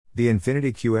The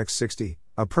Infiniti QX60,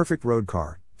 a perfect road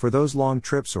car, for those long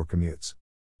trips or commutes.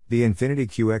 The Infiniti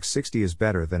QX60 is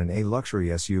better than an A luxury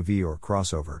SUV or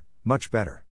crossover, much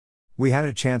better. We had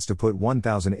a chance to put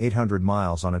 1,800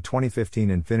 miles on a 2015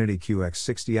 Infiniti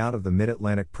QX60 out of the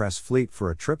Mid-Atlantic press fleet for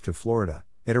a trip to Florida.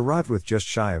 It arrived with just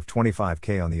shy of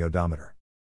 25k on the odometer.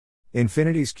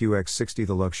 Infiniti's QX60,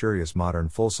 the luxurious modern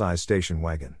full-size station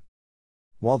wagon.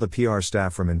 While the PR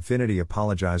staff from Infiniti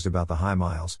apologized about the high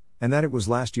miles, and that it was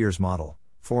last year's model,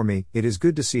 for me, it is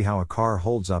good to see how a car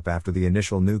holds up after the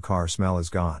initial new car smell is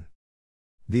gone.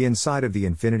 The inside of the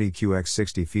Infiniti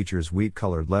QX60 features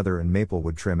wheat-colored leather and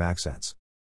maplewood trim accents.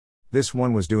 This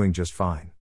one was doing just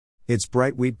fine. Its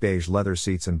bright wheat beige leather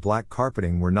seats and black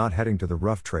carpeting were not heading to the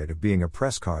rough trade of being a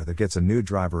press car that gets a new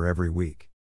driver every week.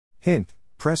 Hint: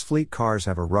 press fleet cars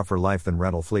have a rougher life than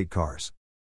rental fleet cars.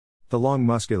 The long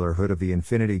muscular hood of the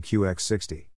Infiniti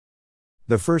QX60.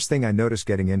 The first thing I noticed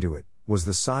getting into it was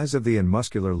the size of the and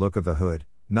muscular look of the hood,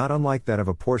 not unlike that of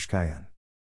a Porsche Cayenne.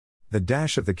 The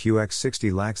dash of the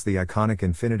QX60 lacks the iconic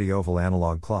Infiniti oval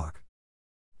analog clock.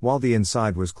 While the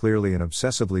inside was clearly an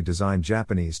obsessively designed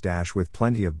Japanese dash with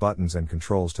plenty of buttons and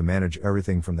controls to manage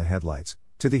everything from the headlights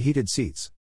to the heated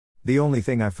seats. The only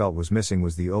thing I felt was missing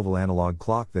was the oval analog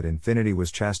clock that Infiniti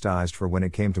was chastised for when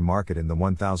it came to market in the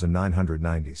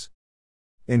 1990s.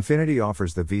 Infiniti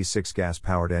offers the V6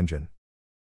 gas-powered engine.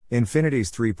 Infiniti's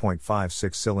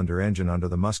 3.56-cylinder engine under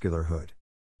the muscular hood.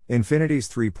 Infiniti's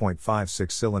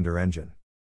 3.56-cylinder engine.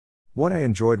 What I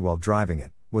enjoyed while driving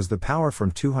it was the power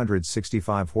from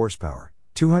 265 horsepower,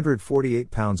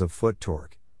 248 pounds of foot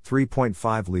torque,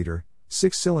 3.5-liter,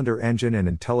 6-cylinder engine and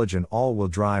intelligent all-wheel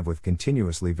drive with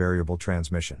continuously variable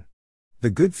transmission. The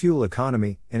good fuel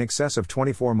economy, in excess of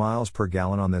 24 miles per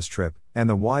gallon on this trip, and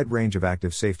the wide range of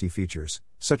active safety features,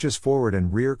 such as forward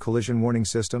and rear collision warning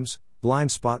systems,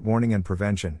 blind spot warning and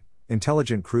prevention,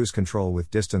 intelligent cruise control with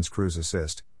distance cruise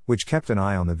assist, which kept an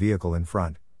eye on the vehicle in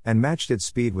front, and matched its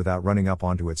speed without running up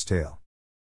onto its tail.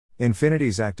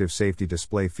 Infiniti's active safety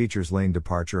display features lane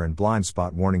departure and blind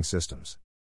spot warning systems.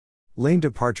 Lane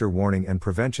departure warning and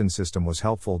prevention system was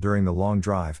helpful during the long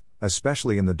drive,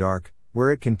 especially in the dark,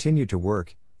 where it continued to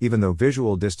work, even though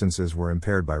visual distances were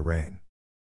impaired by rain.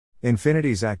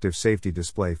 Infiniti's active safety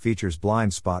display features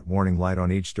blind spot warning light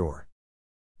on each door.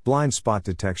 Blind spot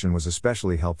detection was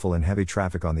especially helpful in heavy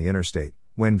traffic on the interstate,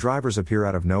 when drivers appear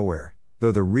out of nowhere.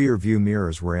 Though the rear view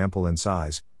mirrors were ample in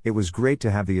size, it was great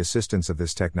to have the assistance of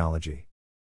this technology.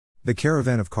 The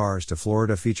caravan of cars to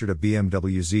Florida featured a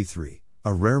BMW Z3,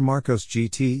 a rare Marcos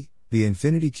GT, the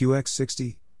Infiniti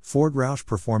QX60, Ford Roush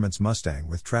Performance Mustang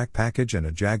with track package and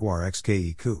a Jaguar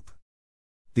XKE Coupe.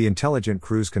 The intelligent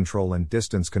cruise control and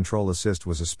distance control assist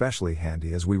was especially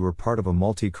handy as we were part of a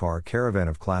multi-car caravan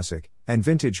of classic and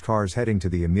vintage cars heading to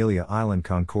the Amelia Island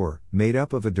Concours, made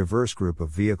up of a diverse group of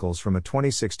vehicles from a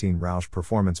 2016 Roush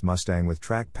Performance Mustang with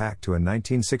track pack to a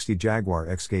 1960 Jaguar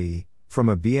XKE, from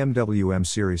a BMW M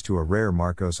Series to a rare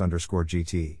Marcos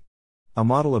 _GT. A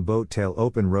model of boat-tail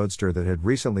open roadster that had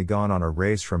recently gone on a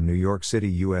race from New York City,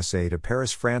 USA to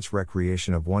Paris, France,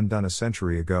 recreation of one done a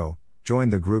century ago,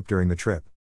 joined the group during the trip.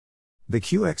 The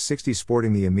QX60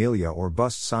 sporting the Amelia or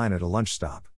bust sign at a lunch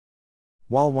stop.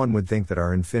 While one would think that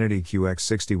our Infiniti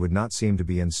QX60 would not seem to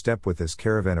be in step with this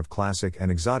caravan of classic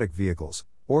and exotic vehicles,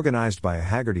 organized by a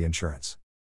Haggerty Insurance,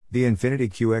 the Infiniti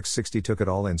QX60 took it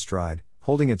all in stride,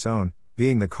 holding its own,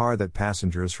 being the car that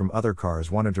passengers from other cars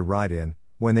wanted to ride in,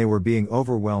 when they were being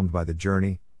overwhelmed by the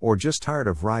journey, or just tired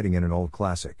of riding in an old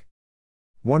classic.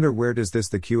 Wonder where does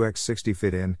the QX60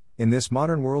 fit in this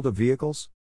modern world of vehicles?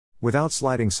 Without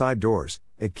sliding side doors,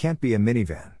 it can't be a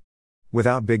minivan.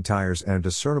 Without big tires and a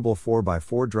discernible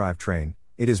 4x4 drivetrain,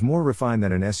 it is more refined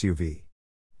than an SUV.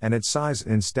 And its size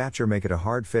and stature make it a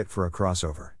hard fit for a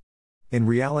crossover. In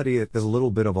reality, it is a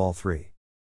little bit of all three.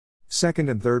 Second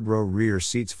and third row rear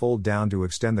seats fold down to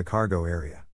extend the cargo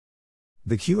area.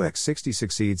 The QX60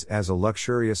 succeeds as a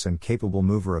luxurious and capable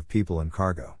mover of people and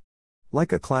cargo.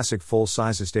 Like a classic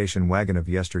full-size station wagon of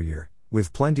yesteryear,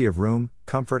 with plenty of room,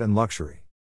 comfort and luxury.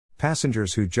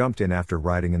 Passengers who jumped in after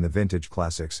riding in the vintage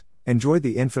classics enjoyed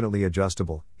the infinitely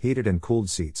adjustable, heated and cooled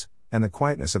seats, and the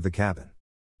quietness of the cabin.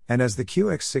 And as the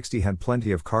QX60 had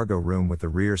plenty of cargo room with the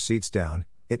rear seats down,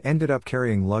 it ended up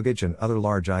carrying luggage and other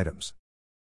large items.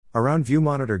 A round view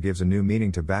monitor gives a new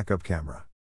meaning to backup camera.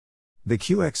 The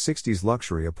QX60's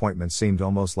luxury appointment seemed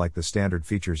almost like the standard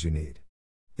features you need.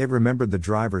 It remembered the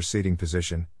driver's seating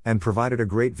position, and provided a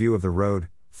great view of the road,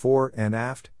 fore and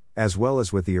aft, as well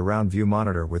as with the around view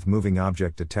monitor with moving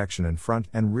object detection and front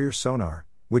and rear sonar,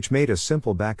 which made a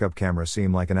simple backup camera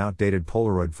seem like an outdated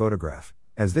Polaroid photograph,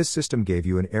 as this system gave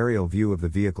you an aerial view of the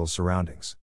vehicle's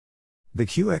surroundings. The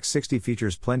QX60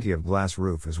 features plenty of glass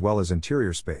roof as well as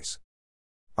interior space.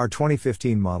 Our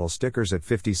 2015 model stickers at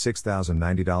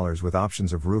 $56,090 with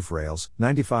options of roof rails,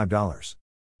 $95.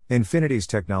 Infiniti's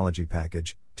technology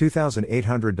package,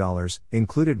 $2,800,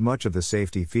 included much of the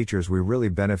safety features we really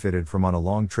benefited from on a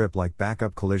long trip, like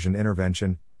backup collision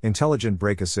intervention, intelligent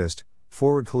brake assist,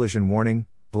 forward collision warning,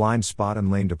 blind spot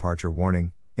and lane departure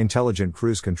warning, intelligent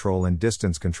cruise control and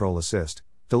distance control assist.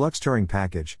 Deluxe touring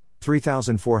package,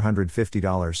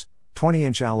 $3,450,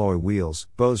 20-inch alloy wheels,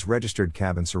 Bose registered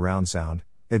cabin surround sound,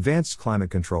 advanced climate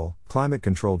control,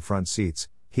 climate-controlled front seats,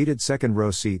 heated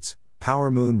second-row seats, power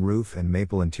moon roof and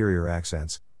maple interior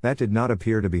accents. That did not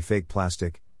appear to be fake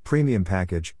plastic. Premium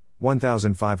package,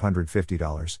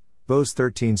 $1,550, Bose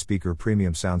 13-speaker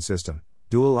premium sound system,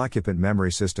 dual-occupant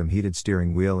memory system, heated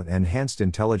steering wheel and enhanced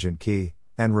intelligent key,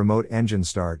 and remote engine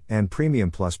start. And Premium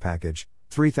Plus package,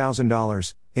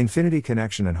 $3,000, Infiniti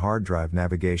connection and hard drive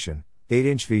navigation,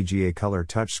 8-inch VGA color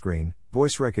touchscreen,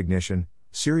 voice recognition,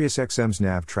 SiriusXM's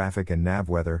nav traffic and nav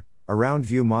weather, around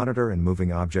view monitor and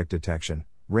moving object detection,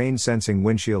 rain sensing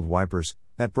windshield wipers.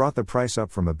 That brought the price up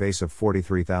from a base of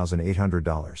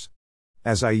 $43,800.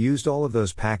 As I used all of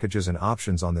those packages and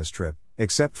options on this trip,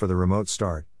 except for the remote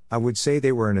start, I would say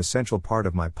they were an essential part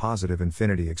of my positive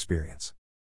Infiniti experience.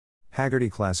 Hagerty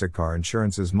Classic Car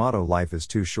Insurance's motto: life is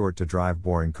too short to drive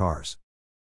boring cars.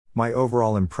 My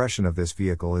overall impression of this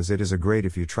vehicle is it is a great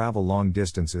if you travel long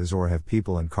distances or have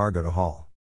people and cargo to haul.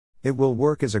 It will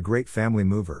work as a great family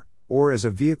mover, or as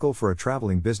a vehicle for a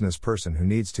traveling business person who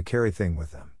needs to carry things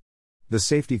with them. The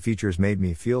safety features made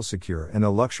me feel secure, and the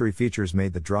luxury features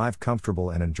made the drive comfortable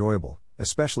and enjoyable,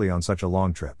 especially on such a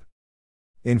long trip.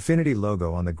 Infiniti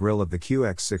logo on the grille of the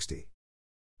QX60.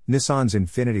 Nissan's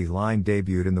Infiniti line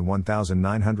debuted in the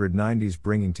 1990s,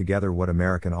 bringing together what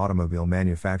American automobile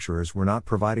manufacturers were not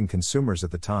providing consumers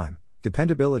at the time: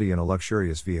 dependability in a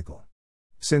luxurious vehicle.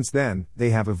 Since then,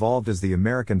 they have evolved as the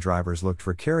American drivers looked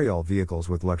for carry-all vehicles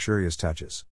with luxurious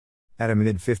touches. At a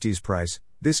mid-50s price,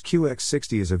 this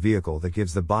QX60 is a vehicle that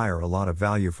gives the buyer a lot of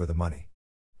value for the money.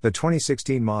 The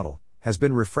 2016 model has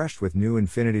been refreshed with new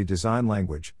Infiniti design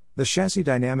language, the chassis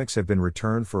dynamics have been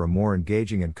returned for a more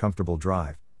engaging and comfortable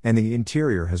drive, and the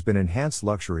interior has been enhanced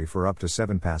luxury for up to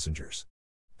 7 passengers.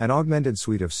 An augmented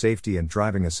suite of safety and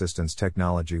driving assistance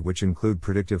technology, which include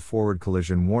predictive forward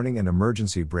collision warning and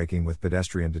emergency braking with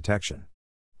pedestrian detection.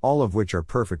 All of which are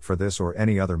perfect for this or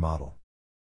any other model.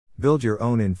 Build your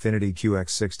own Infiniti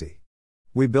QX60.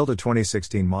 We built a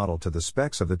 2016 model to the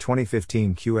specs of the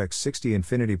 2015 QX60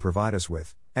 Infiniti provide us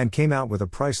with, and came out with a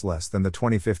price less than the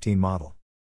 2015 model.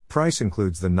 Price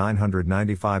includes the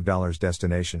 $995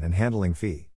 destination and handling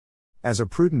fee. As a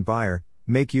prudent buyer,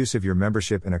 make use of your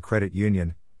membership in a credit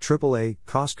union, AAA,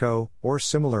 Costco, or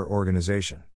similar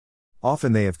organization.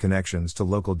 Often they have connections to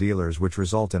local dealers which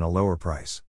result in a lower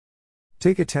price.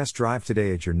 Take a test drive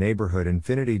today at your neighborhood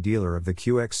Infiniti dealer of the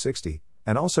QX60,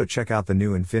 and also check out the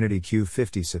new Infiniti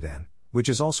Q50 sedan, which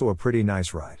is also a pretty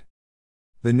nice ride.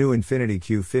 The new Infiniti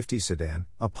Q50 sedan,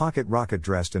 a pocket rocket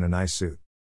dressed in a nice suit.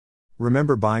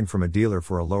 Remember, buying from a dealer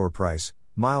for a lower price,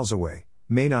 miles away,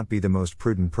 may not be the most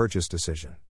prudent purchase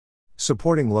decision.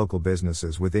 Supporting local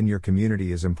businesses within your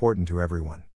community is important to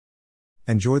everyone.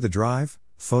 Enjoy the drive.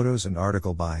 Photos and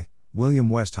article by William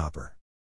Westhopper.